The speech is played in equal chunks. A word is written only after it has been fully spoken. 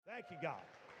Thank you, God.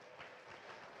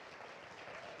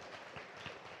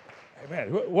 Amen.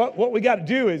 What we got to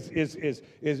do is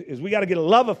we got to get a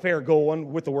love affair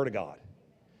going with the Word of God.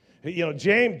 You know,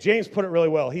 James put it really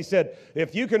well. He said,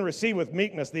 if you can receive with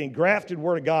meekness the engrafted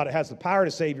Word of God, it has the power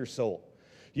to save your soul.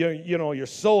 You know, your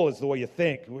soul is the way you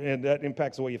think, and that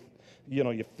impacts the way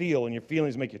you feel, and your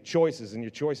feelings make your choices, and your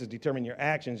choices determine your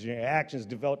actions, and your actions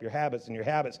develop your habits, and your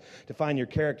habits define your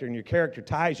character, and your character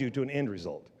ties you to an end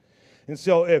result. And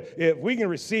so if we can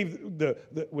receive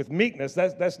with meekness,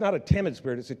 that's not a timid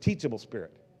spirit, it's a teachable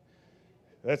spirit.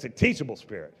 That's a teachable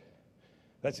spirit.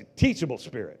 That's a teachable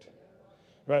spirit.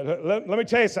 Right? Let me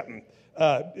tell you something.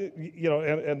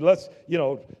 And let's,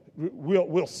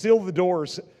 we'll seal the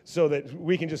doors so that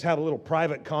we can just have a little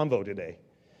private convo today.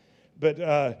 But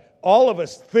all of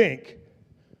us think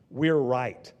we're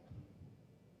right.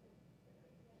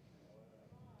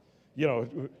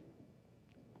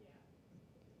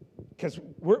 Because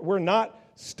we're not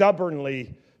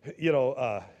stubbornly,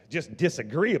 just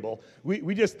disagreeable.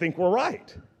 We just think we're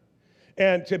right.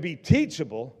 And to be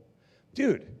teachable,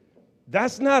 dude,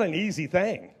 that's not an easy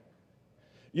thing.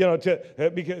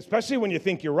 Because especially when you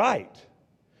think you're right.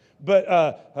 But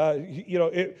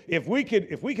if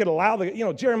we could allow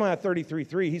Jeremiah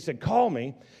 33:3, he said, "Call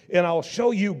me, and I'll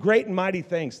show you great and mighty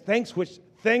things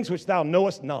which thou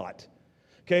knowest not."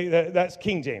 Okay, that's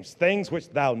King James. Things which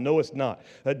thou knowest not.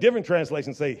 Different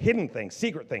translations say hidden things,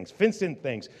 secret things, fenced-in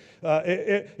things.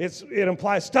 It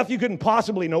implies stuff you couldn't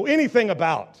possibly know anything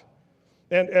about,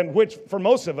 and which for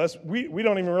most of us we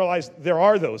don't even realize there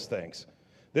are those things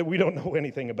that we don't know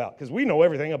anything about, because we know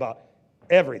everything about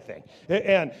everything.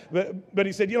 But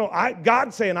he said,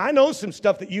 God's saying, I know some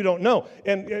stuff that you don't know.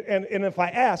 And if I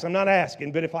ask, I'm not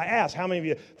asking, but if I ask, how many of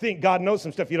you think God knows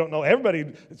some stuff you don't know? Everybody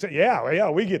would say, yeah,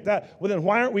 we get that. Well, then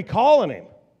why aren't we calling him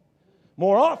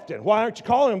more often? Why aren't you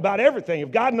calling him about everything?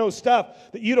 If God knows stuff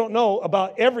that you don't know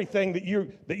about everything that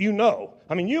you know.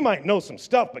 I mean, you might know some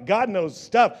stuff, but God knows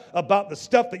stuff about the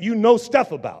stuff that you know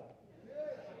stuff about.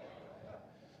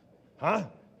 Huh?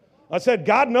 I said,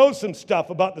 God knows some stuff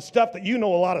about the stuff that you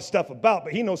know a lot of stuff about,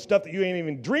 but he knows stuff that you ain't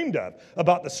even dreamed of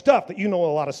about the stuff that you know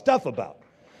a lot of stuff about.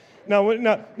 Now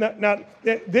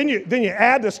then you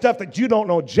add the stuff that you don't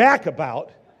know jack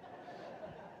about,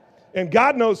 and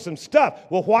God knows some stuff.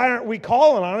 Well, why aren't we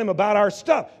calling on him about our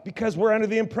stuff? Because we're under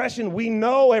the impression we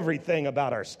know everything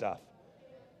about our stuff.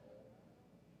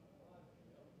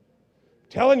 I'm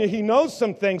telling you, he knows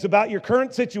some things about your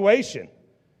current situation.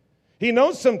 He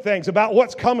knows some things about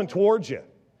what's coming towards you.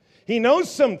 He knows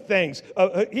some things.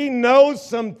 And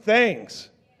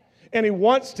he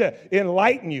wants to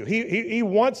enlighten you. He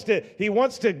wants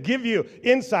to give you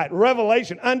insight,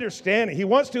 revelation, understanding. He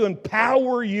wants to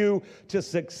empower you to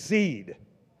succeed.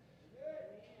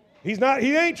 He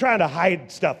ain't trying to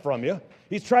hide stuff from you.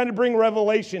 He's trying to bring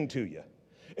revelation to you.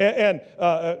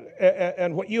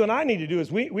 And what you and I need to do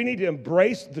is we need to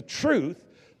embrace the truth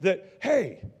that,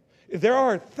 hey, there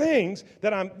are things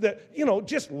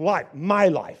just like my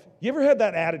life. You ever had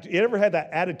that attitude? You ever had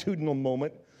that attitudinal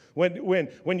moment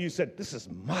when you said, "This is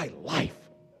my life"?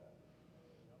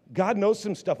 God knows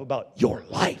some stuff about your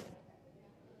life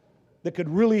that could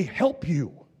really help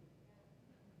you.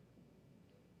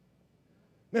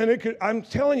 And I'm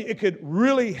telling you, it could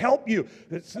really help you.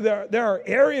 There are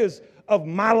areas of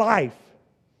my life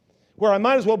where I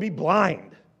might as well be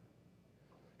blind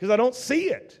because I don't see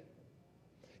it.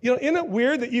 Isn't it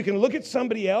weird that you can look at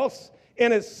somebody else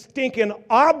and it's stinking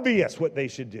obvious what they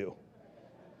should do?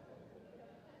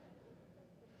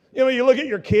 You look at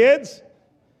your kids,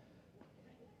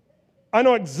 I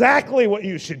know exactly what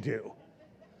you should do.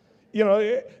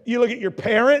 You look at your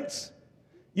parents,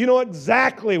 you know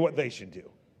exactly what they should do.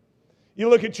 You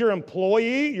look at your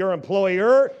employee, your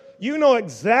employer, you know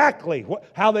exactly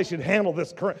how they should handle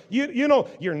this current. You know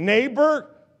your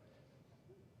neighbor,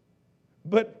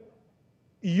 but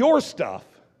your stuff,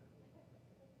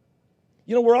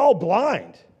 we're all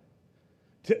blind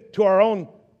to our own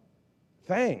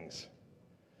things.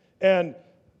 And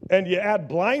you add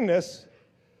blindness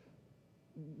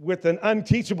with an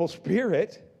unteachable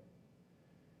spirit,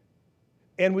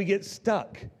 and we get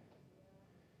stuck.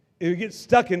 We get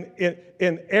stuck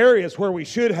in areas where we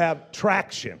should have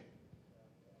traction.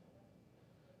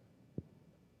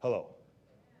 Hello.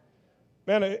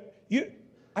 Man,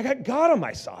 I got God on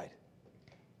my side.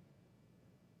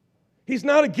 He's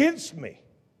not against me.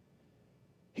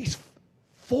 He's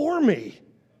for me.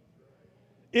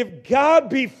 If God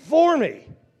be for me,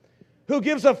 who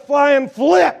gives a flying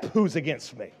flip who's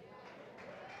against me?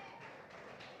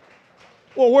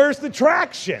 Well, where's the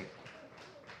traction?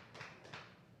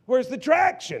 Where's the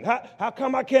traction? How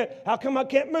come I can't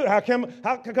move? How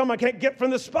come I can't get from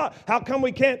this spot? How come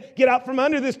we can't get out from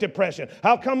under this depression?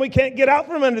 How come we can't get out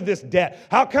from under this debt?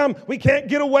 How come we can't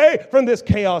get away from this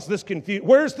chaos, this confusion?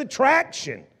 Where's the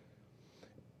traction?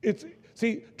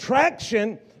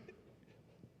 Traction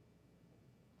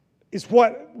is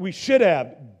what we should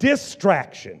have.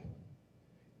 Distraction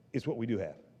is what we do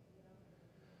have.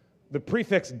 The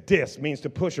prefix dis means to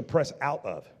push or press out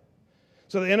of.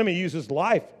 So the enemy uses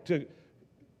life to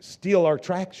steal our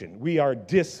traction. We are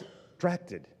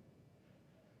distracted.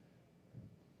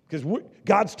 Because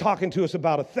God's talking to us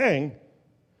about a thing,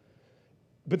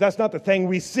 but that's not the thing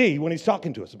we see when he's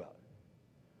talking to us about it.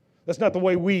 That's not the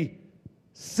way we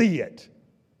see it.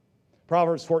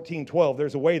 Proverbs 14:12,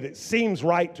 there's a way that seems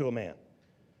right to a man.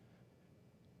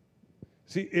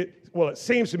 See, it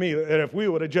seems to me that if we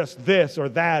would adjust this or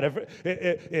that,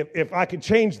 if I could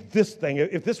change this thing,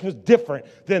 if this was different,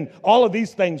 then all of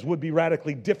these things would be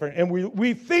radically different. And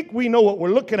we think we know what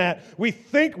we're looking at. We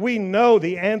think we know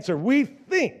the answer. We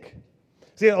think.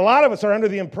 See, a lot of us are under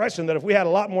the impression that if we had a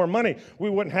lot more money, we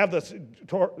wouldn't have this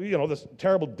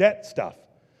terrible debt stuff.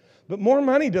 But more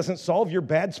money doesn't solve your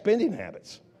bad spending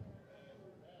habits.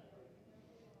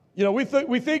 We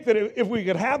think that if we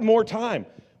could have more time.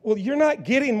 Well, you're not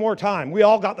getting more time. We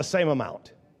all got the same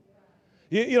amount.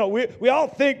 We all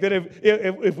think that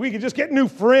if we could just get new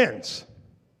friends.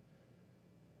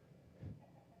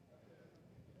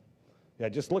 Yeah,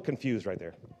 just look confused right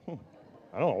there.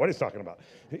 I don't know what he's talking about.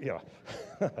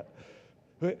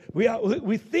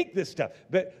 We think this stuff,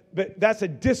 but that's a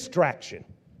distraction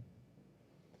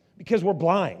because we're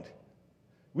blind.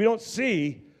 We don't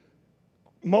see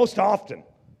most often.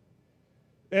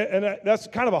 And that's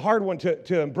kind of a hard one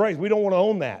to embrace. We don't want to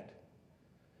own that.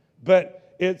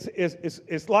 But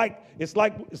it's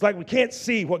like we can't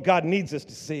see what God needs us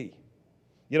to see.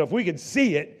 If we could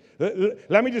see it,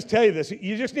 let me just tell you this.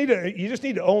 You just need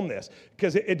to own this,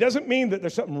 because it doesn't mean that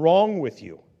there's something wrong with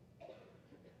you.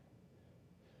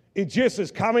 It just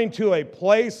is coming to a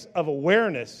place of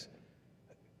awareness.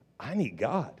 I need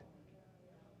God.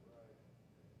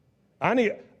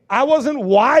 I wasn't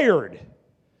wired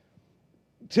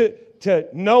to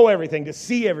know everything, to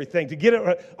see everything, to get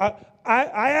it.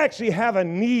 I actually have a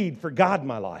need for God in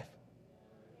my life.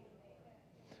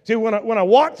 See, when I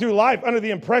walk through life under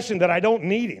the impression that I don't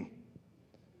need Him.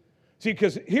 See,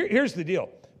 because here's the deal.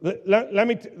 Let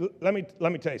me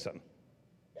tell you something.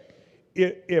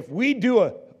 If we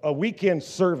do a weekend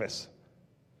service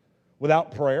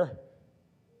without prayer,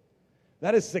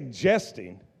 that is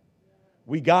suggesting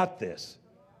we got this.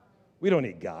 We don't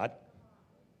need God.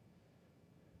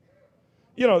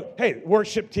 Hey,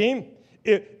 worship team,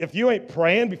 if you ain't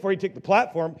praying before you take the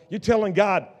platform, you're telling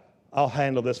God, I'll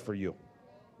handle this for you.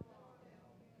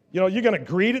 You're going to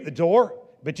greet at the door,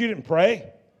 but you didn't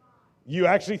pray. You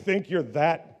actually think you're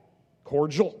that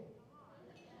cordial?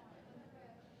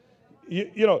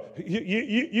 You're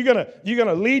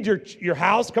gonna lead your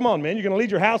house. Come on, man. You're going to lead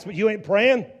your house, but you ain't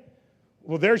praying?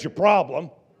 Well, there's your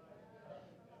problem.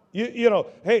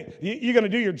 Hey, you're going to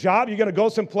do your job. You're going to go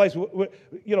someplace,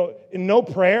 in no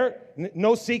prayer,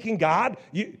 no seeking God.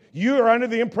 You are under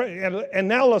the impression. And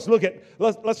now let's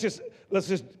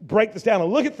just break this down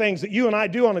and look at things that you and I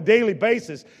do on a daily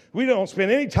basis. We don't spend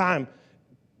any time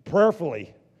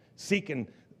prayerfully seeking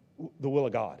the will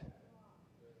of God.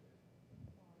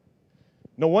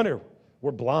 No wonder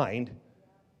we're blind,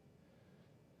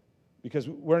 because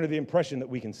we're under the impression that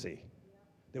we can see.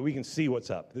 That we can see what's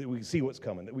up, that we can see what's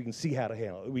coming, that we can see how to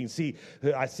handle it, that we can see,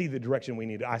 I see the direction we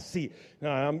need.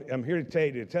 I'm here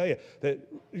to tell you that,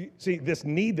 see, this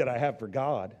need that I have for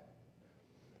God,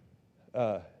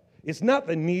 it's not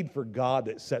the need for God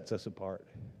that sets us apart.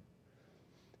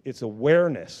 It's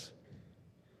awareness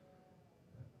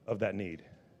of that need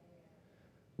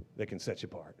that can set you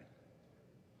apart.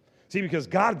 See, because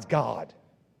God's God.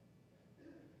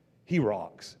 He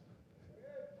rocks.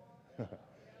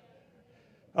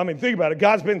 I mean, think about it.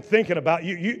 God's been thinking about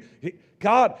you.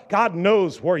 God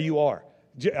knows where you are.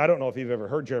 I don't know if you've ever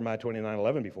heard Jeremiah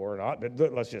 29:11 before or not,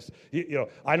 but let's just,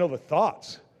 I know the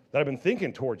thoughts that I've been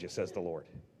thinking towards you, says the Lord.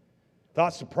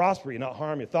 Thoughts to prosper you, not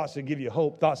harm you. Thoughts to give you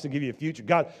hope. Thoughts to give you a future.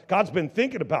 God's been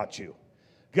thinking about you.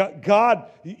 God,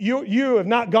 you have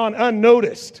not gone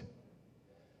unnoticed.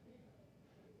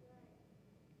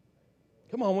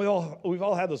 Come on, we've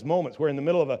all had those moments where in the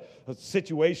middle of a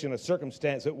situation, a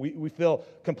circumstance, that we feel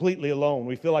completely alone.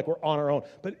 We feel like we're on our own.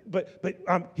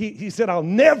 But he said, I'll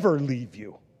never leave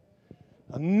you.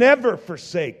 I'll never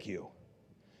forsake you.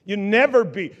 You never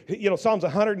be. Psalms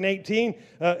 118,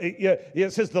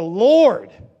 it says, the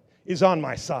Lord is on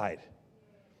my side.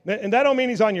 And that don't mean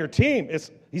He's on your team.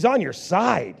 He's on your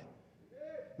side.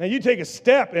 Now you take a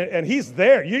step and he's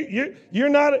there. You're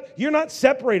not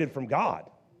separated from God.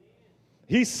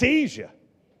 He sees you.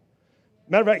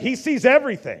 Matter of fact, he sees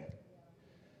everything.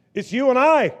 It's you and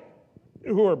I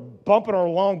who are bumping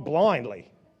along blindly.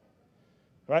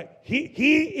 Right? He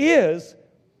is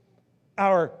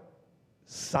our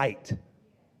sight.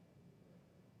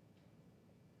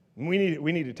 And we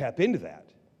need to tap into that.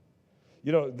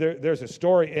 You know, there's a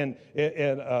story, and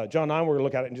John and I were going to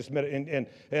look at it in just a minute.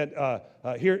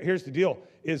 And here's the deal: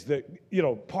 is that, you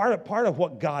know, part of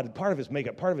what God, part of His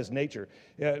makeup, part of His nature.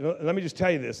 Let me just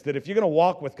tell you this: that if you're going to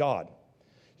walk with God,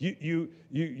 you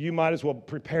might as well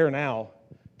prepare now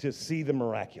to see the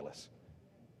miraculous,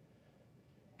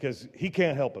 because He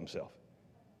can't help Himself.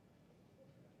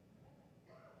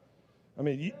 I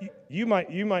mean, you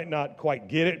might not quite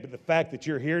get it, but the fact that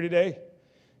you're here today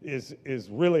is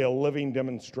really a living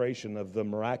demonstration of the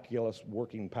miraculous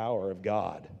working power of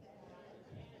God.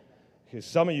 Because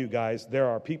some of you guys, there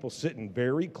are people sitting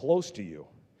very close to you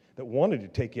that wanted to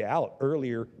take you out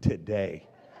earlier today.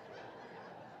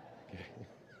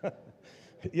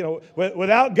 You know,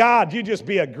 without God, you'd just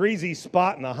be a greasy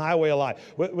spot in the highway of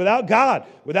life. Without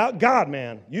God,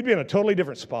 man, you'd be in a totally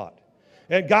different spot.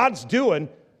 And God's doing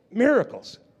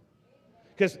miracles,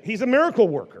 because He's a miracle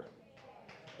worker.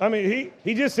 I mean,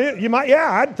 he just is.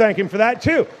 I'd thank Him for that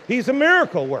too. He's a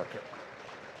miracle worker.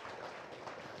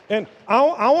 And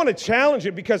I want to challenge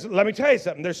you, because let me tell you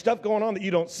something. There's stuff going on that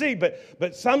you don't see,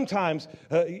 but sometimes,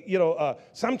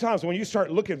 sometimes when you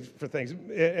start looking for things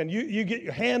and you get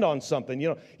your hand on something,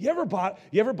 you ever bought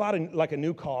like a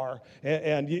new car,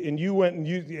 and you went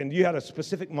and you had a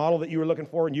specific model that you were looking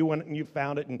for, and you went and you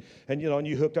found it, and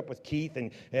you hooked up with Keith,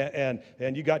 and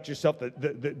you got yourself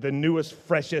the newest,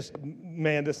 freshest,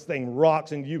 man, this thing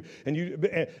rocks, and you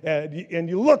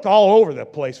looked all over the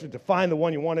place to find the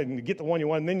one you wanted and to get the one you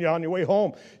wanted, and then you're on your way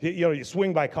home. You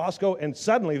swing by Costco, and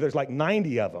suddenly there's like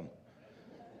 90 of them.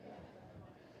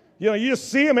 You just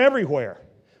see them everywhere.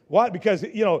 Why? Because,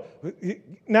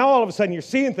 now all of a sudden you're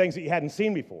seeing things that you hadn't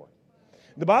seen before.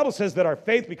 The Bible says that our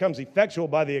faith becomes effectual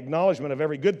by the acknowledgement of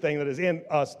every good thing that is in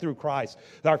us through Christ.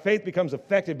 Our faith becomes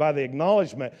affected by the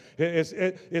acknowledgement.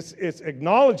 It's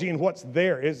acknowledging what's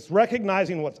there. It's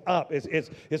recognizing what's up.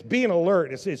 It's being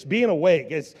alert. It's being awake.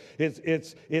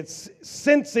 It's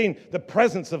sensing the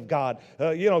presence of God.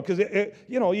 Because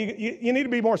you need to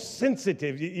be more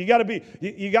sensitive. You got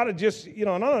to just, and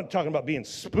I'm not talking about being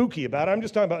spooky about it. I'm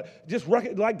just talking about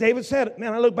like David said,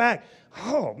 man, I look back,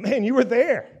 oh man, you were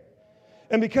there.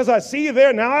 And because I see you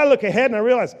there, now I look ahead and I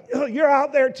realize, you're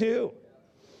out there too.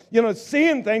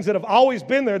 Seeing things that have always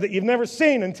been there that you've never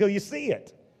seen until you see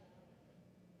it.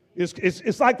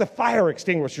 It's like the fire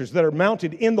extinguishers that are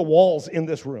mounted in the walls in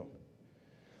this room.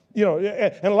 And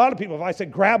a lot of people, if I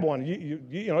said grab one,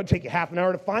 it'd take you half an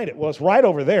hour to find it. Well, it's right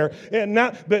over there.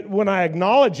 But when I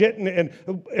acknowledge it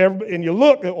and you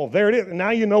look, oh, there it is. And now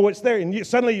you know it's there. And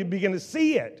suddenly you begin to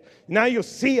see it. Now you'll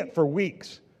see it for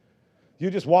weeks. You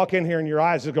just walk in here and your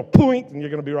eyes just go point, and you're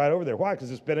going to be right over there. Why?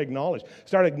 Because it's been acknowledged.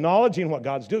 Start acknowledging what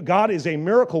God's doing. God is a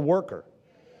miracle worker.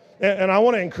 And I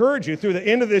want to encourage you through the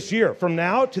end of this year, from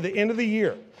now to the end of the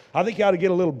year, I think you ought to get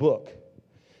a little book.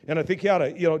 And I think you ought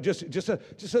to, just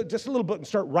a little book, and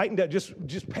start writing down.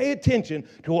 Just pay attention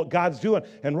to what God's doing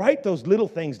and write those little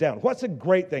things down. What's a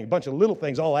great thing? A bunch of little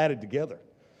things all added together.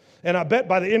 And I bet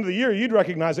by the end of the year, you'd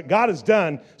recognize that God has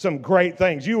done some great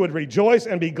things. You would rejoice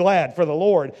and be glad, for the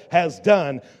Lord has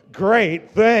done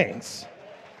great things.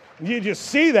 You just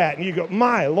see that, and you go,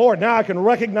 my Lord, now I can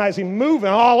recognize Him moving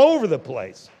all over the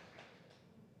place.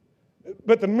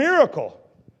 But the miracle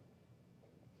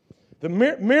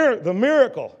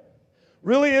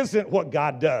really isn't what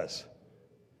God does.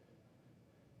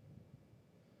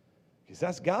 Because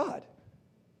that's God.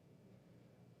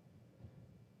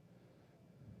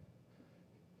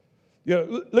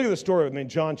 Look at the story with me in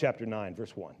John chapter 9,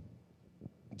 verse 1.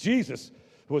 Jesus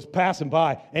was passing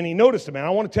by, and He noticed a man.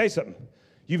 I want to tell you something.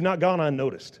 You've not gone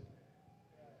unnoticed.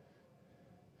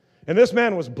 And this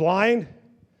man was blind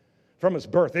from his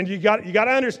birth. And you got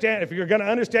to understand, if you're going to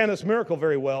understand this miracle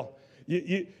very well,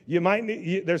 you might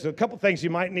need, there's a couple things you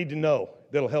might need to know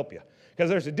that'll help you. Because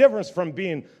there's a difference from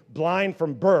being blind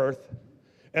from birth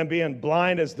and being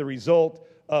blind as the result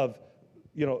of,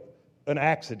 an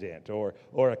accident or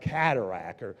a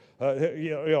cataract or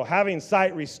having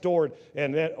sight restored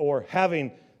or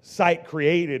having sight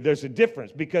created. There's a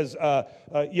difference because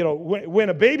when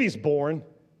a baby's born,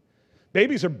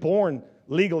 babies are born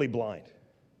legally blind.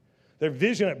 Their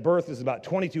vision at birth is about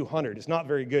 2200. It's not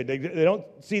very good. They don't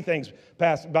see things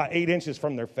past about 8 inches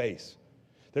from their face.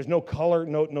 There's no color,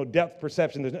 no depth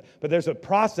perception. But there's a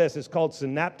process. It's called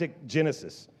synaptic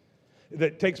genesis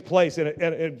that takes place, and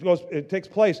it takes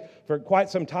place for quite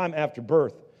some time after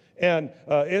birth. And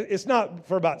it's not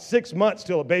for about 6 months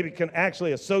till a baby can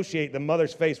actually associate the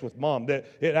mother's face with mom, that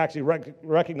it actually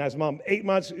recognizes mom. 8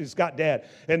 months, it's got dad.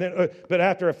 And then, but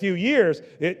after a few years,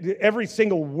 every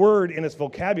single word in its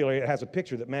vocabulary, it has a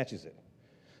picture that matches it.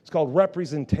 It's called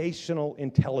representational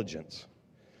intelligence.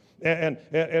 And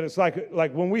it's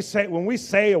like when we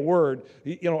say a word,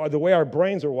 the way our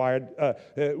brains are wired,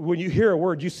 when you hear a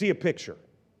word, you see a picture.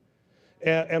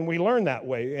 And we learn that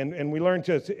way, and we learn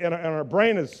and our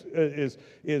brain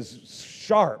is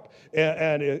sharp,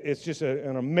 and it's just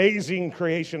an amazing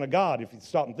creation of God. If you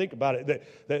stop and think about it,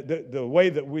 the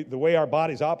way our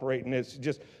bodies operate, and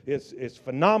it's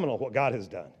phenomenal what God has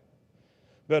done.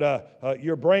 But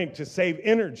your brain, to save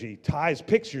energy, ties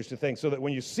pictures to things so that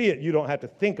when you see it, you don't have to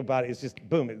think about it. It's just,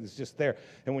 boom, it's just there.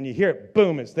 And when you hear it,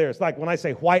 boom, it's there. It's like when I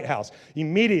say White House,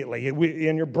 immediately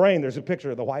in your brain, there's a picture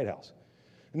of the White House.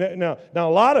 Now, a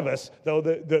lot of us, though,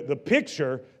 the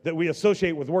picture that we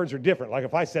associate with words are different. Like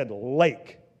if I said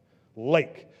lake,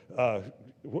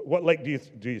 what lake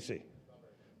do you see?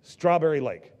 Strawberry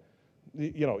Lake.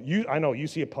 I know you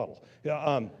see a puddle.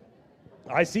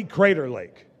 I see Crater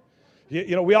Lake.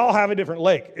 We all have a different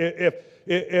lake.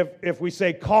 If we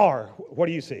say car, what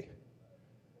do you see?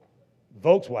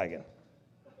 Volkswagen.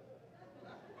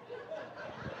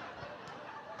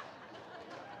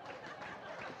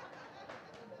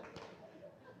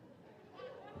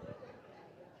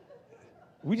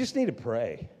 We just need to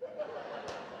pray.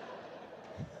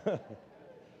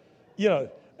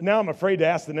 Now I'm afraid to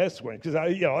ask the next one because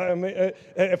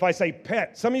if I say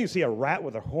pet, some of you see a rat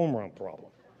with a hormone problem,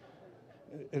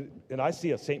 and I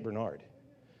see a Saint Bernard.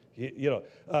 You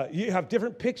have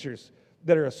different pictures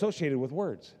that are associated with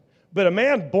words. But a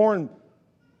man born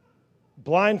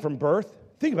blind from birth,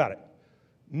 think about it.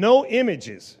 No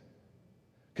images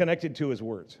connected to his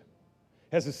words.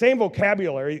 Has the same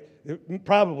vocabulary,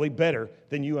 probably better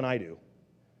than you and I do.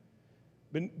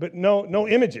 But no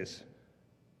images.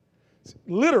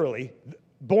 Literally,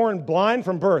 born blind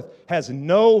from birth, has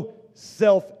no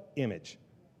self-image.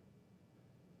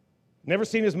 Never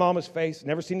seen his mama's face,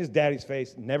 never seen his daddy's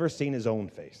face, never seen his own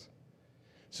face.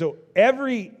 So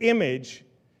every image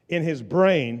in his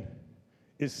brain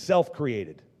is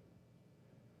self-created.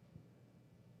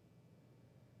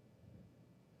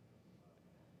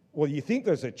 Well, you think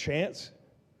there's a chance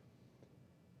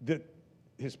that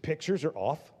his pictures are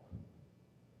off?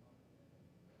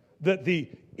 That the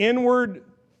inward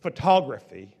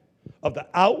photography of the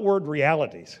outward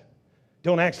realities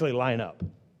don't actually line up?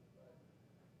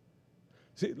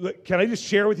 See, look, can I just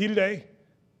share with you today?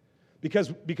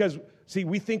 Because see,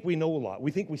 we think we know a lot.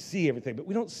 We think we see everything, but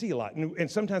we don't see a lot. And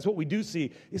sometimes what we do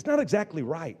see is not exactly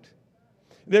right.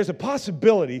 There's a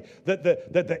possibility that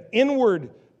the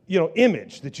inward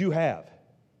image that you have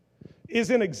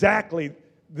isn't exactly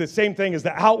the same thing as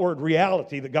the outward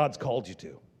reality that God's called you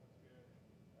to.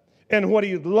 And what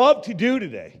He'd love to do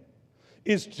today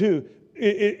is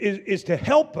to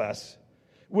help us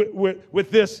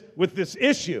with this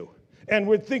issue. And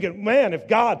we're thinking, man, if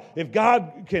God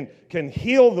can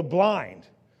heal the blind,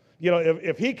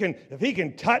 if he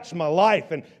can touch my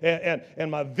life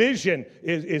and my vision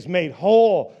is made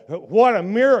whole, what a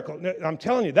miracle. I'm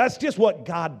telling you, that's just what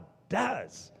God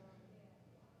does.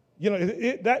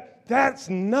 That's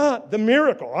not the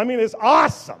miracle. I mean, it's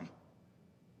awesome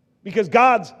because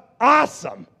God's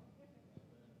awesome.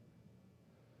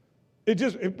 I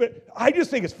just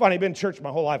think it's funny. I've been in church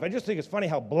my whole life. I just think it's funny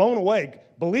how blown away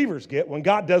believers get when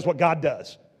God does what God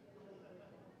does.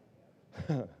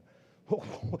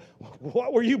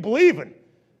 What were you believing?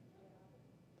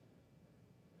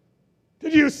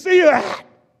 Did you see that?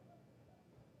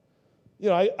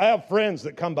 I have friends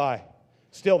that come by.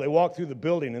 Still, they walk through the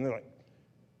building and they're like,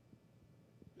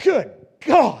 good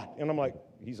God. And I'm like,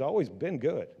 He's always been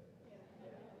good.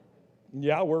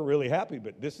 Yeah, we're really happy,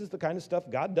 but this is the kind of stuff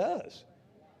God does.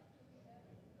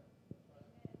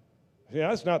 Yeah,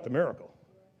 that's not the miracle.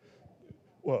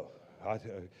 Well,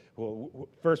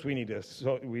 first we need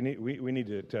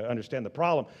to understand the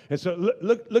problem. And so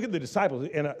look at the disciples,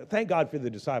 and thank God for the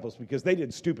disciples because they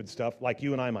did stupid stuff like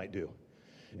you and I might do.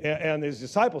 And his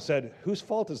disciples said, "Whose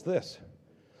fault is this?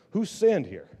 Who sinned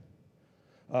here?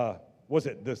 Was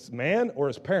it this man or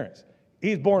his parents?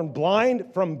 He's born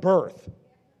blind from birth.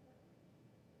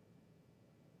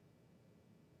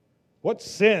 What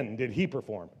sin did he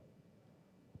perform?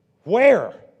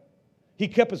 Where? He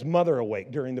kept his mother awake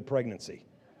during the pregnancy.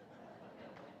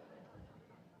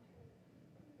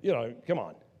 Come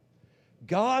on.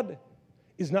 God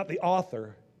is not the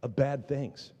author of bad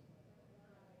things.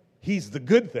 He's the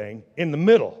good thing in the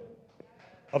middle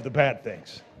of the bad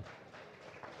things.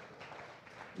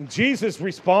 And Jesus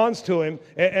responds to him,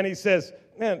 and he says,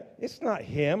 man, it's not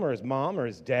him or his mom or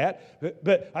his dad,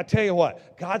 but I tell you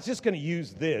what, God's just going to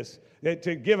use this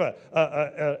to give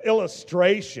an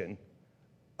illustration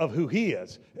of who he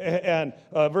is. And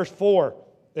verse 4,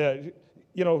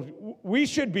 we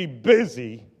should be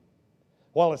busy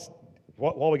while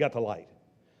we got the light.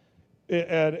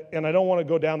 And I don't want to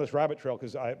go down this rabbit trail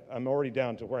because I'm already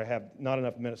down to where I have not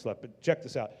enough minutes left. But check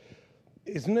this out.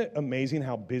 Isn't it amazing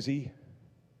how busy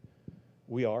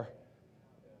we are?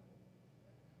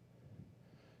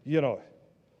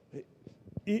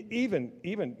 Even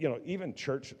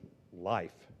church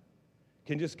life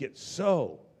can just get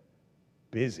so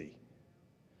busy.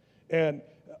 And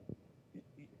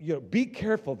be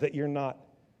careful that you're not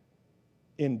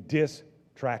in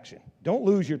distraction. Don't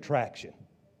lose your traction.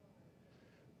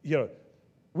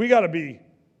 We got to be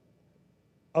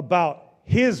about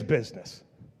his business.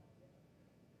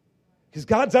 Because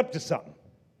God's up to something.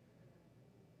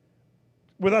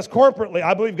 With us corporately,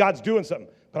 I believe God's doing something.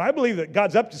 But I believe that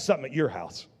God's up to something at your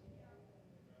house.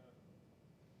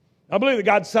 I believe that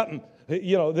God's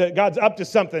up to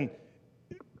something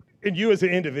in you as an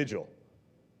individual.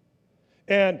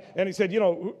 And he said,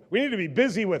 we need to be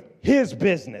busy with his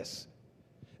business.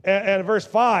 And verse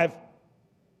 5,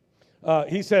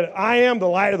 he said, I am the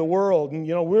light of the world. And,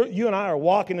 you and I are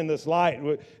walking in this light.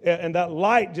 And that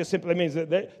light just simply means that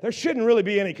there shouldn't really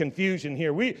be any confusion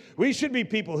here. We should be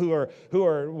people who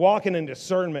are walking in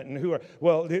discernment and who are,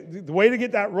 the way to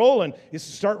get that rolling is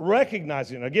to start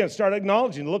recognizing. Again, start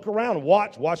acknowledging, look around,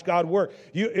 watch God work.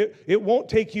 It won't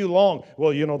take you long.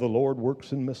 Well, the Lord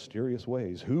works in mysterious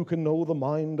ways. Who can know the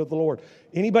mind of the Lord?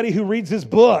 Anybody who reads his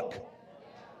book.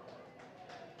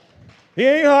 He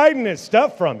ain't hiding his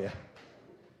stuff from you.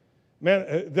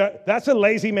 Man, that's a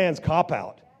lazy man's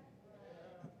cop-out.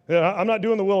 I'm not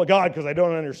doing the will of God because I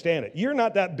don't understand it. You're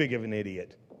not that big of an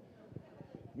idiot.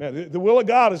 Man, the will of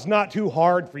God is not too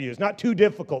hard for you. It's not too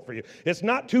difficult for you. It's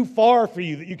not too far for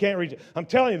you that you can't reach it. I'm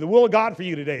telling you, the will of God for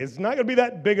you today is not going to be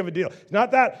that big of a deal. It's not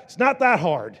that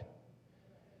hard.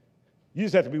 You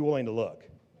just have to be willing to look.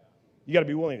 You got to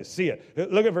be willing to see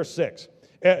it. Look at verse 6.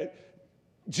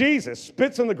 Jesus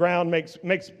spits on the ground,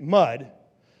 makes mud,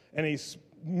 and he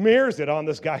smears it on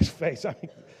this guy's face. I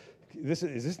mean, is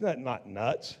this not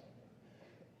nuts?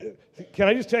 Can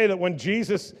I just tell you that when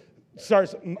Jesus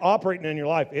starts operating in your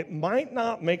life, it might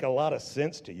not make a lot of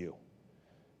sense to you.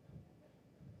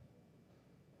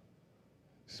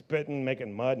 Spitting,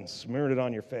 making mud, and smearing it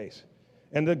on your face.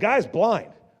 And the guy's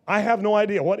blind. I have no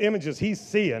idea what images he's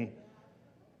seeing.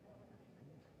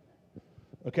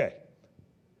 Okay.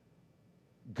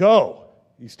 Go.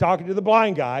 He's talking to the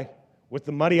blind guy with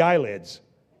the muddy eyelids.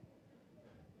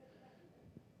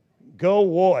 Go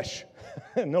wash.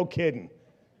 No kidding.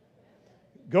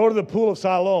 Go to the pool of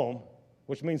Siloam,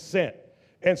 which means sent.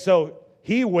 And so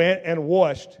he went and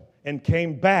washed and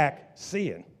came back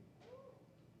seeing.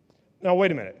 Now,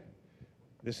 wait a minute.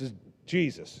 This is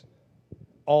Jesus.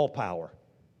 All power.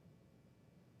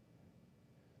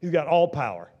 He's got all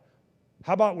power.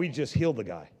 How about we just heal the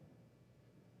guy?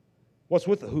 What's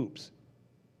with the hoops?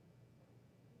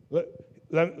 You're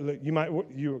going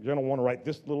to want to write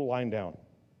this little line down.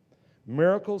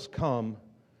 Miracles come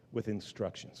with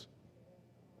instructions.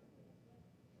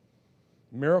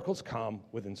 Miracles come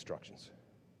with instructions.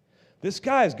 This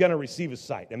guy is going to receive his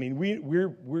sight. I mean,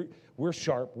 we're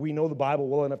sharp. We know the Bible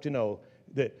well enough to know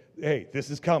that, hey, this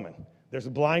is coming. There's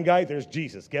a blind guy. There's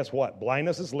Jesus. Guess what?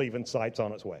 Blindness is leaving. Sight's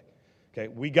on its way. Okay,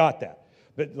 we got that.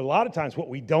 But a lot of times what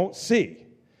we don't see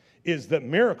is that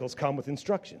miracles come with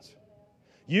instructions.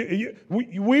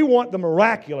 We want the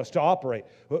miraculous to operate.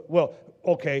 Well,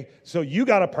 okay, so you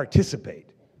got to participate.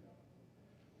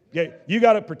 Yeah, you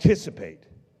got to participate.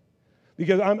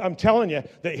 Because I'm telling you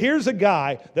that here's a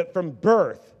guy that from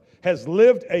birth has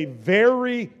lived a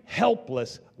very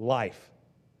helpless life.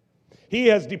 He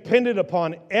has depended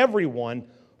upon everyone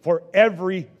for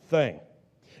everything.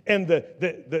 And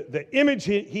the image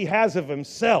he has of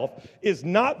himself is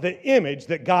not the image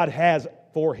that God has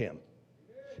for him.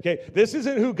 Okay, this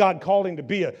isn't who God called him to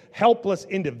be, a helpless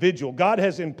individual. God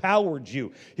has empowered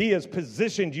you. He has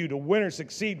positioned you to win or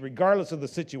succeed regardless of the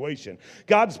situation.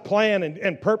 God's plan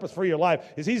and purpose for your life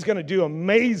is he's going to do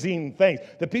amazing things.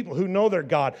 The people who know their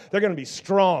God, they're going to be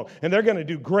strong, and they're going to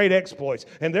do great exploits,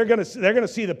 and they're going to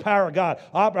see the power of God.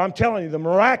 I'm telling you, the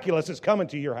miraculous is coming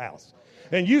to your house.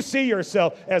 And you see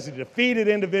yourself as a defeated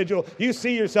individual. You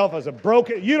see yourself as a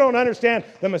broken. You don't understand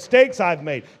the mistakes I've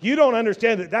made. You don't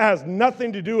understand that has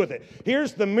nothing to do with it.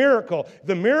 Here's the miracle.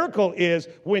 The miracle is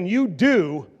when you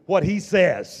do what he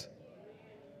says.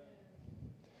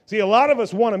 See, a lot of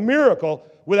us want a miracle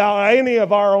without any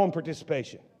of our own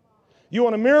participation. You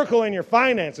want a miracle in your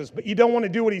finances, but you don't want to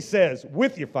do what he says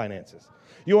with your finances.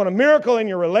 You want a miracle in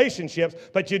your relationships,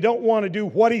 but you don't want to do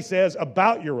what he says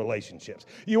about your relationships.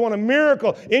 You want a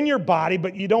miracle in your body,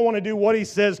 but you don't want to do what he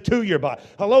says to your body.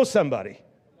 Hello, somebody.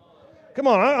 Come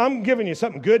on, I'm giving you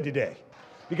something good today.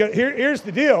 Because here's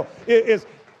the deal.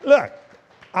 Look,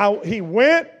 he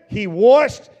went, he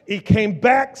washed, he came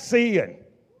back seeing.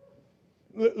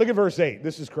 Look at verse 8.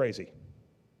 This is crazy.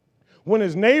 When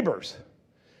his neighbors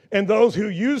and those who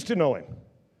used to know him,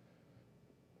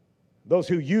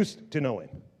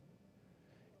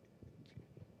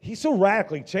 he's so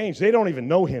radically changed, they don't even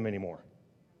know him anymore.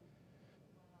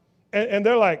 And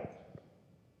they're like,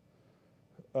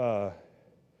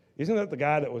 isn't that the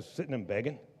guy that was sitting and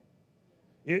begging?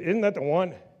 Isn't that the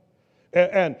one?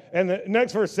 And the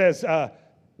next verse says,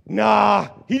 nah,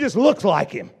 he just looks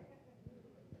like him.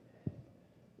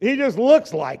 He just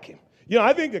looks like him. You know,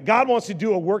 I think that God wants to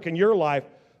do a work in your life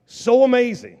so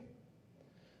amazing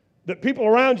that people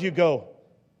around you go,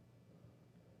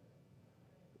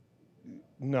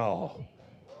 no.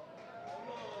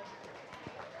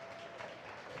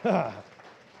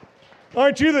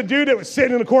 Aren't you the dude that was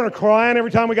sitting in the corner crying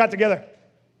every time we got together?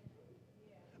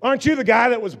 Aren't you the guy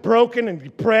that was broken and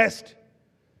depressed,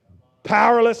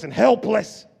 powerless and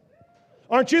helpless?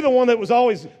 Aren't you the one that was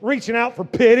always reaching out for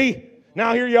pity?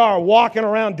 Now here you are walking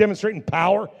around demonstrating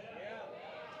power.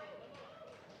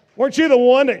 Weren't you the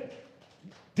one that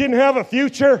didn't have a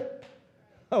future?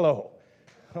 Hello.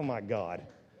 Oh my God.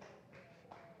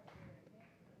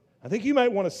 I think you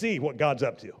might want to see what God's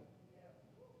up to.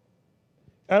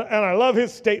 And I love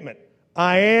his statement.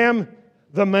 I am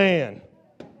the man.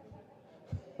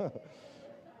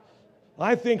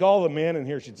 I think all the men in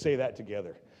here should say that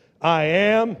together. I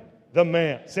am the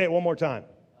man. Say it one more time.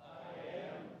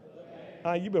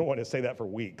 You've been wanting to say that for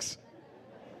weeks.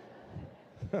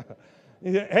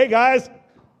 Hey, guys.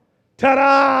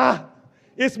 Ta-da!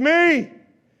 It's me.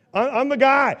 I'm the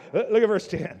guy. Look at verse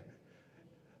 10.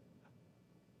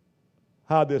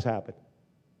 How'd this happen?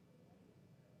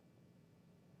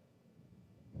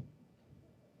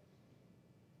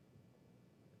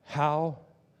 How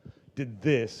did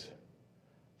this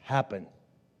happen?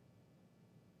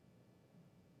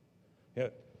 Yeah,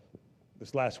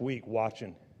 this last week,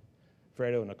 watching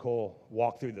Fredo and Nicole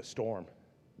walk through the storm.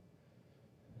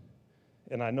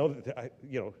 And I know that,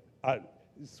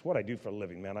 this is what I do for a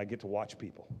living, man. I get to watch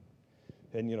people.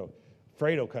 And,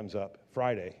 Fredo comes up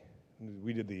Friday.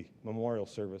 We did the memorial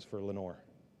service for Lenore.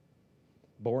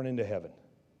 Born into heaven.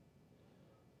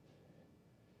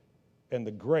 And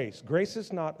the grace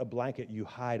is not a blanket you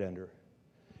hide under.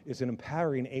 It's an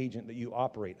empowering agent that you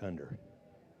operate under.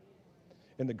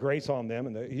 And the grace on them,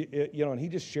 and and he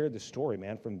just shared the story,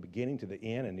 man, from the beginning to the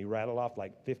end, and he rattled off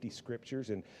like 50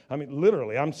 scriptures. And I mean,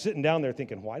 literally, I'm sitting down there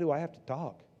thinking, why do I have to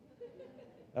talk?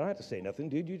 I don't have to say nothing,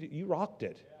 dude. You rocked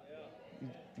it.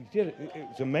 You did it. It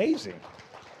was amazing.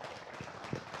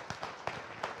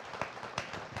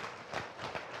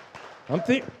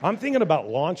 I'm thinking about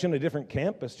launching a different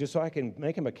campus just so I can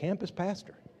make him a campus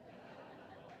pastor.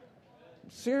 I'm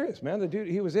serious, man. The dude,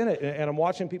 he was in it, and I'm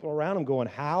watching people around him going,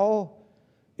 how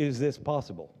is this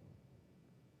possible?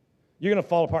 You're going to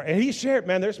fall apart. And he shared,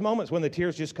 man, there's moments when the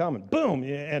tears just come and boom,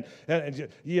 and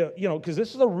because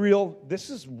this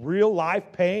is real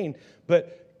life pain.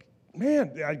 But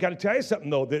man, I got to tell you something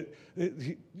though, that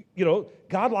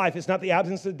God life is not the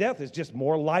absence of death; it's just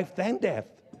more life than death.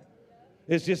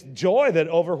 It's just joy that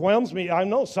overwhelms me. I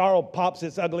know sorrow pops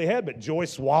its ugly head, but joy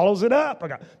swallows it up. I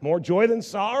got more joy than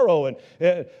sorrow. And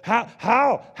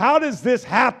how does this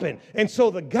happen? And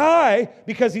so the guy,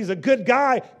 because he's a good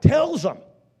guy, tells them.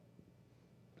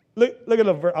 Look at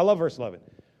I love verse 11.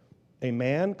 A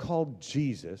man called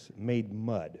Jesus made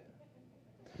mud,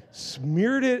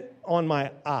 smeared it on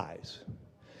my eyes.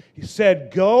 He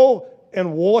said, "Go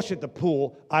and wash at the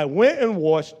pool." I went and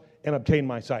washed and obtained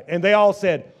my sight. And they all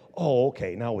said, "Oh,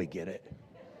 okay, now we get it."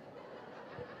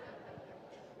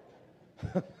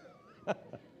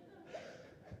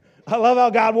 I love how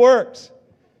God works.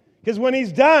 Because when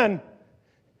he's done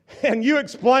and you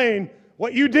explain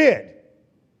what you did,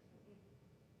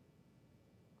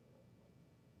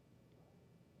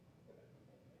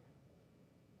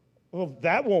 well,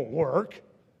 that won't work.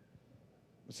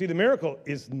 See, the miracle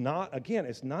is not, again,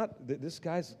 it's not that this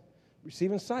guy's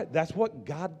receiving sight. That's what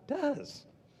God does.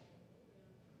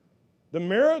 The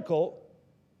miracle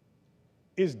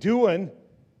is doing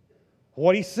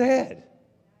what he said.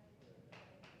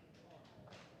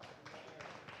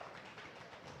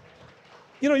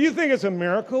 You know, you think it's a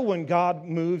miracle when God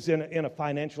moves in a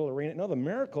financial arena. No, the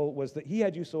miracle was that he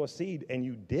had you sow a seed and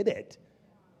you did it.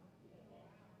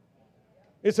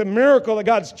 It's a miracle that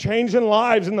God's changing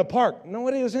lives in the park. No,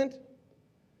 it isn't.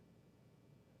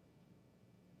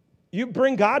 You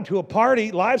bring God to a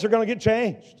party, lives are going to get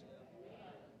changed.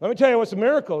 Let me tell you what's a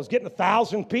miracle is getting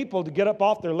 1,000 people to get up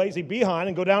off their lazy behind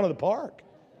and go down to the park.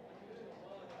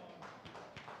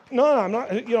 No, I'm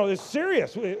not. You know, it's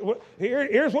serious.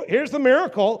 Here's the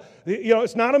miracle. You know,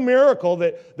 it's not a miracle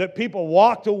that people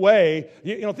walked away.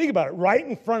 You know, think about it. Right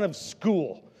in front of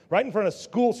school. Right in front of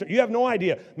school. You have no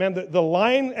idea. Man, the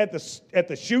line at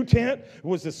the shoe tent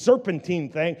was the serpentine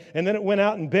thing, and then it went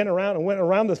out and bent around and went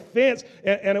around the fence,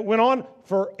 and it went on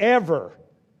forever.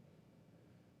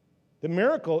 The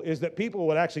miracle is that people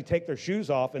would actually take their shoes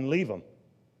off and leave them.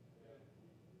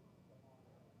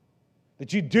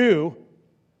 That you do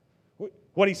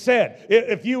what he said.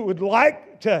 If you would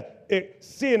like to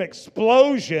see an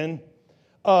explosion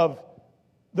of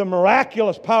the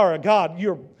miraculous power of God,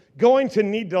 you're going to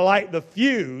need to light the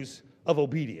fuse of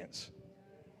obedience.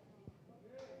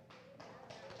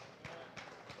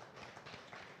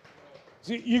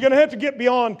 See, you're going to have to get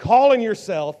beyond calling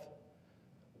yourself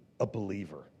a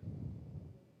believer.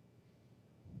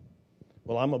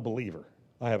 Well, I'm a believer.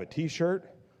 I have a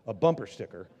t-shirt, a bumper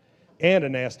sticker, and a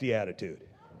nasty attitude.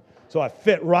 So I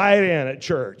fit right in at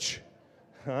church.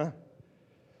 Huh?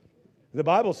 The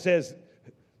Bible says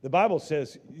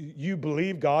you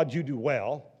believe God, you do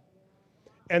well.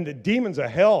 And the demons of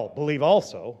hell believe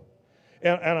also.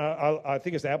 And I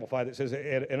think it's the Amplified that says,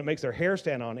 and it makes their hair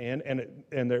stand on end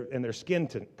and their skin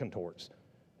contorts.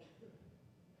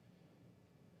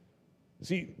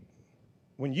 See,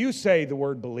 when you say the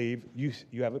word believe,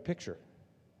 you have a picture.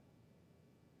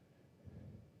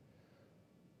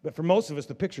 But for most of us,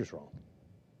 the picture's wrong.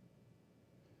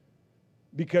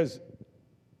 Because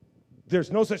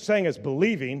there's no such thing as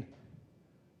believing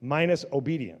minus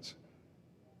obedience.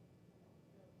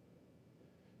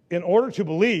 In order to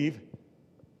believe,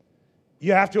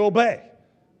 you have to obey.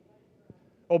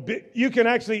 You can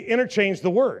actually interchange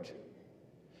the word.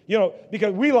 You know,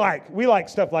 because we like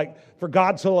stuff like, for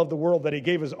God so loved the world that he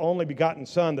gave his only begotten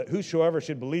Son, that whosoever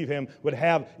should believe him would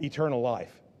have eternal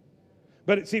life.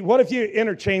 But see, what if you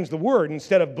interchange the word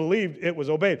instead of believed, it was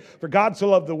obeyed? For God so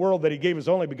loved the world that he gave his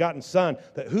only begotten Son,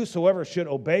 that whosoever should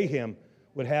obey him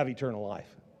would have eternal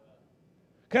life.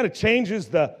 Kind of changes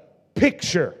the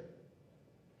picture.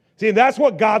 See, that's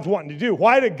what God's wanting to do.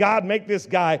 Why did God make this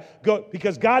guy go?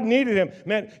 Because God needed him.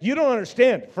 Man, you don't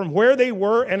understand. From where they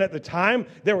were, and at the time,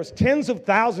 there was tens of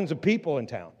thousands of people in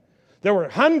town. There were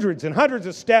hundreds and hundreds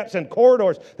of steps and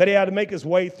corridors that he had to make his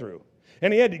way through.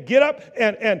 And he had to get up,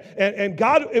 and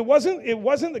God, it wasn't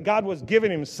that God was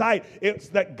giving him sight. It's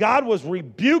that God was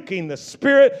rebuking the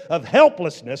spirit of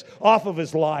helplessness off of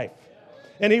his life.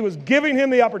 And he was giving him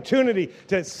the opportunity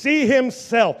to see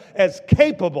himself as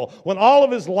capable when all of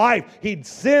his life he'd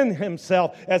seen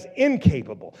himself as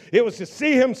incapable. It was to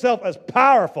see himself as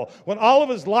powerful when all of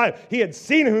his life he had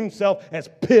seen himself as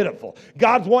pitiful.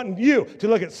 God's wanting you to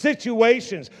look at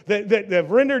situations that have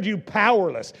rendered you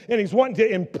powerless, and he's wanting to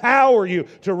empower you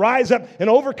to rise up and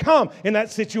overcome in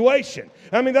that situation.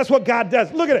 I mean, that's what God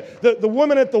does. Look at it. The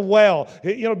woman at the well,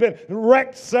 been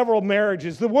wrecked several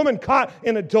marriages. The woman caught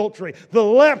in adultery.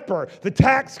 The leper, the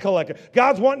tax collector.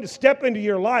 God's wanting to step into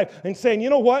your life and saying, you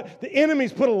know what? The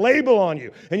enemy's put a label on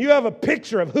you, and you have a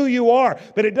picture of who you are,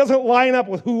 but it doesn't line up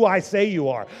with who I say you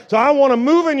are. So I want to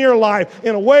move in your life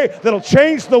in a way that'll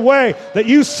change the way that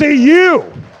you see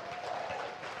you.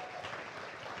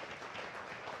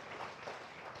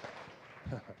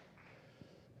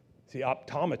 See,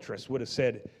 optometrists would have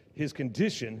said his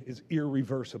condition is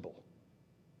irreversible.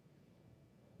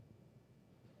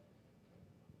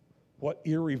 What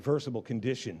irreversible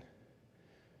condition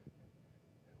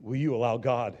will you allow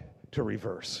God to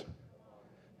reverse?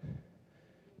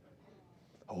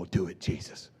 Oh, do it,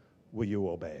 Jesus. Will you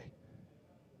obey?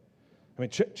 I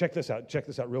mean, check this out. Check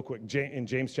this out real quick. In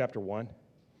James chapter 1,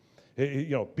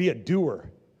 be a doer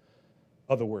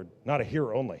of the word, not a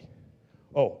hearer only.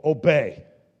 Oh, obey.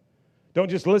 Don't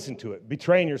just listen to it,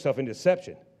 betraying yourself in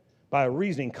deception by a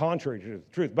reasoning contrary to the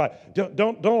truth.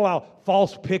 Don't allow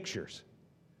false pictures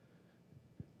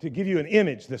to give you an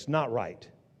image that's not right.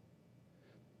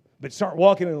 But start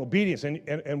walking in obedience,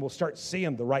 and we'll start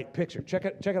seeing the right picture. Check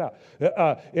it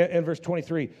out. In verse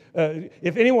 23,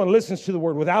 if anyone listens to the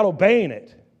word without obeying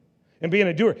it, and being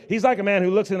a doer. He's like a man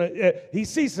who looks he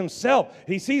sees himself.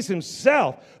 He sees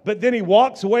himself, but then he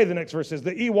walks away. The next verse says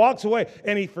that he walks away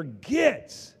and he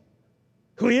forgets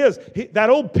who he is. That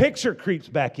old picture creeps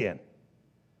back in.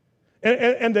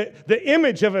 And the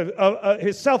image of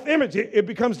his self-image, it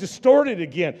becomes distorted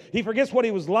again. He forgets what he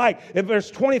was like. In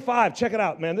verse 25, check it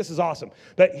out, man, this is awesome.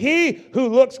 But he who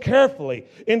looks carefully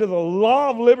into the law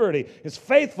of liberty is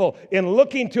faithful in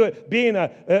looking to it, being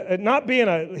not being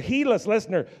a heedless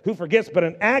listener who forgets, but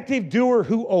an active doer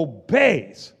who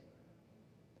obeys.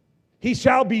 He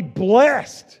shall be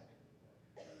blessed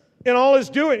in all his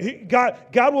doing.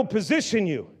 God will position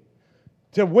you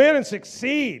to win and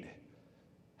succeed.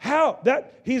 How?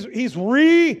 He's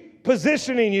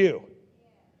repositioning you.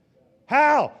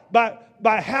 How? By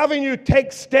having you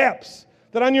take steps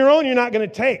that on your own you're not going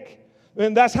to take.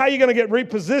 And that's how you're going to get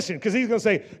repositioned, because he's going to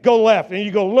say, go left. And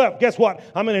you go left. Guess what?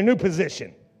 I'm in a new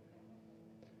position.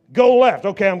 Go left.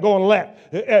 Okay, I'm going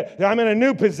left. I'm in a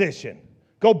new position.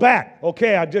 Go back.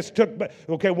 Okay, I just took,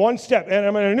 one step, and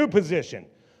I'm in a new position.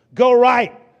 Go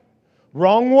right.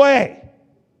 Wrong way.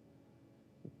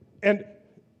 And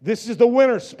this is the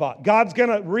winner spot. God's going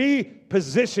to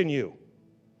reposition you.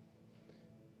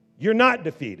 You're not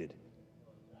defeated.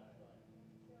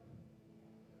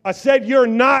 I said you're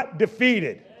not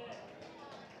defeated.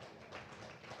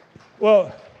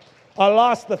 Well, I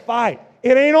lost the fight.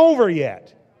 It ain't over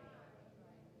yet.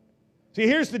 See,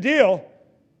 here's the deal,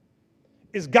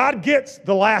 is God gets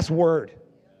the last word.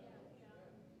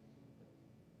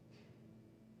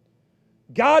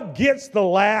 God gets the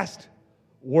last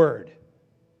word.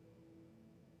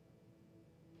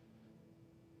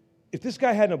 If this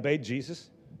guy hadn't obeyed Jesus,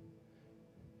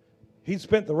 he'd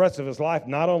spent the rest of his life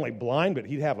not only blind, but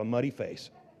he'd have a muddy face.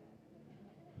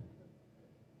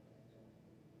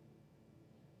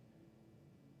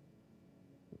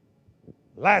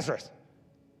 Lazarus,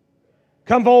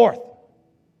 come forth.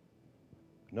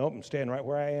 Nope, I'm staying right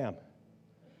where I am.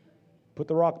 Put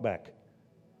the rock back.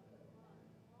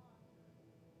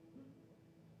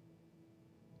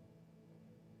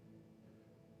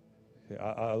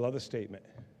 I love the statement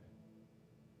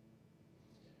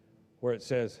where it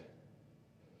says,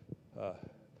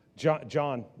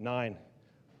 John 9,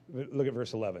 look at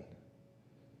verse 11.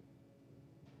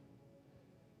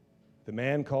 The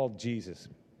man called Jesus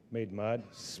made mud,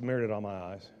 smeared it on my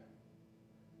eyes,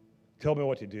 told me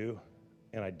what to do,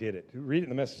 and I did it. Read it in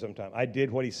the Message sometime. I did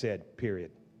what he said,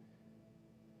 period.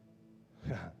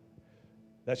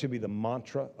 That should be the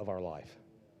mantra of our life.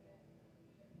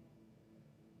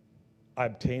 I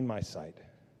obtained my sight.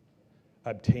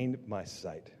 I obtained my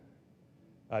sight.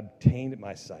 I obtained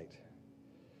my sight.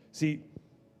 See,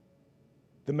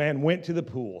 the man went to the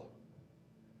pool.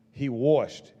 He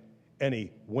washed, and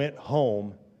he went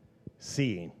home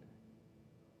seeing.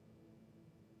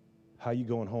 How you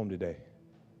going home today?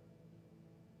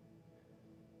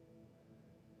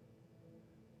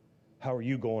 How are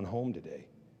you going home today?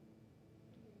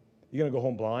 You going to go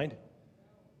home blind? Or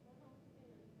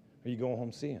are you going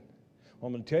home seeing? Well,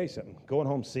 I'm going to tell you something. Going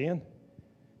home seeing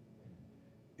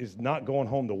is not going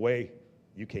home the way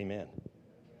you came in.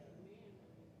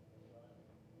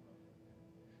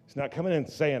 It's not coming in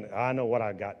saying, I know what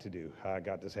I got to do, how I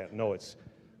got this happen. No, it's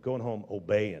going home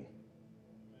obeying.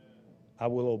 I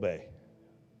will obey.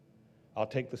 I'll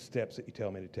take the steps that you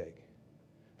tell me to take.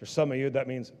 For some of you, that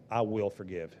means I will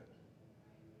forgive.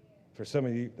 For some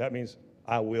of you, that means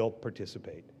I will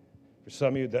participate. For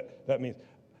some of you, that means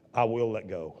I will let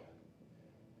go.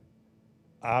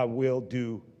 I will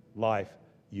do life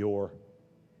your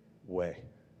way.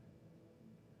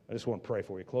 I just want to pray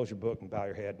for you. Close your book and bow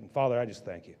your head. And Father, I just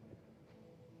thank you.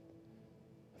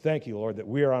 Thank you, Lord, that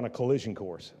we are on a collision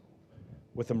course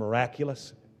with the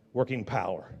miraculous working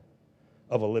power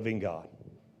of a living God.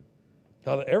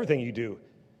 Father, everything you do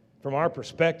from our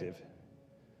perspective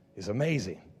is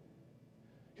amazing.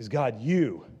 Because, God,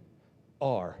 you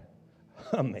are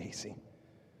amazing.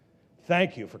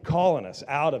 Thank you for calling us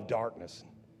out of darkness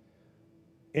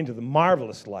into the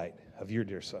marvelous light of your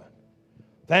dear Son.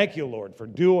 Thank you, Lord, for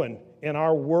doing in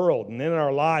our world and in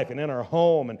our life and in our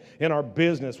home and in our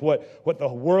business what the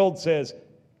world says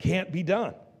can't be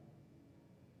done.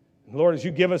 And Lord, as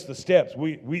you give us the steps,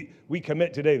 we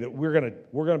commit today that we're going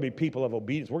to be people of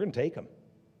obedience. We're going to take them.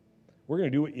 We're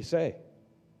going to do what you say.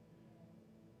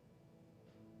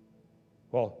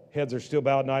 Well, heads are still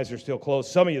bowed and eyes are still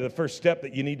closed. Some of you, the first step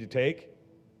that you need to take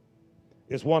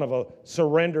is one of a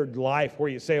surrendered life where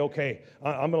you say, okay,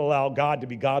 I'm going to allow God to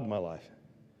be God in my life.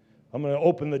 I'm going to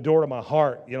open the door to my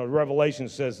heart. You know, Revelation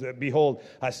says that, behold,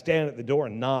 I stand at the door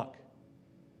and knock.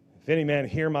 If any man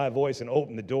hear my voice and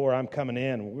open the door, I'm coming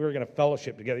in. We're going to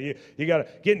fellowship together. You got to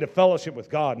get into fellowship with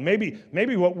God. Maybe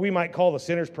what we might call the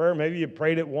sinner's prayer. Maybe you've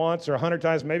prayed it once or 100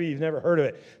 times. Maybe you've never heard of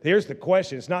it. Here's the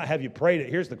question. It's not have you prayed it.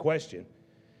 Here's the question.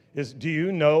 Is do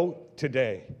you know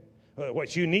today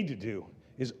what you need to do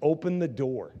is open the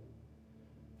door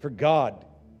for God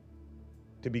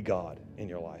to be God in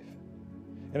your life.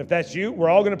 And if that's you, we're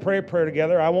all going to pray a prayer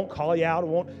together. I won't call you out. I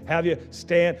won't have you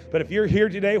stand. But if you're here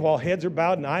today while heads are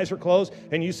bowed and eyes are closed,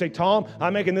 and you say, Tom,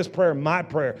 I'm making this prayer my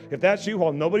prayer. If that's you,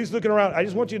 while nobody's looking around, I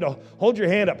just want you to hold your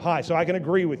hand up high so I can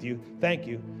agree with you. Thank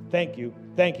you. Thank you.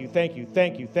 Thank you. Thank you.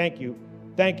 Thank you. Thank you.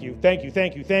 Thank you. Thank you.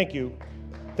 Thank you. Thank you.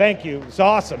 Thank you. It's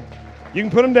awesome. You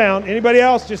can put them down. Anybody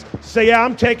else, just say, yeah,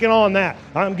 I'm taking on that.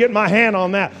 I'm getting my hand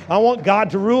on that. I want God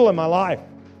to rule in my life.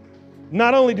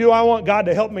 Not only do I want God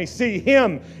to help me see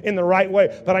Him in the right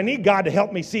way, but I need God to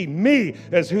help me see me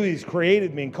as who He's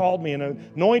created me and called me and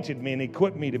anointed me and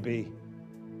equipped me to be.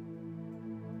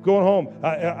 Going home,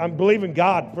 I'm believing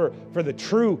God for the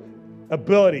true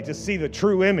ability to see the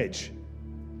true image,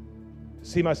 to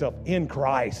see myself in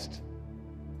Christ.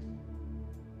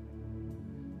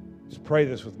 Just pray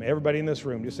this with me. Everybody in this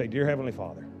room, just say, Dear Heavenly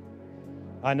Father,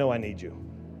 I know I need you.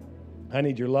 I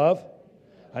need your love.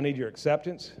 I need your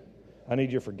acceptance. I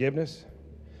need your forgiveness.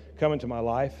 Come into my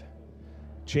life.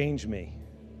 Change me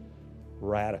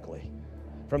radically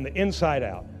from the inside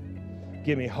out.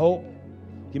 Give me hope.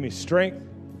 Give me strength.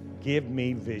 Give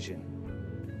me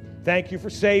vision. Thank you for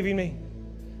saving me.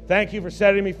 Thank you for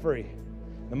setting me free.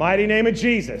 In the mighty name of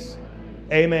Jesus,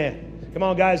 amen. Come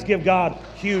on, guys, give God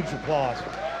huge applause.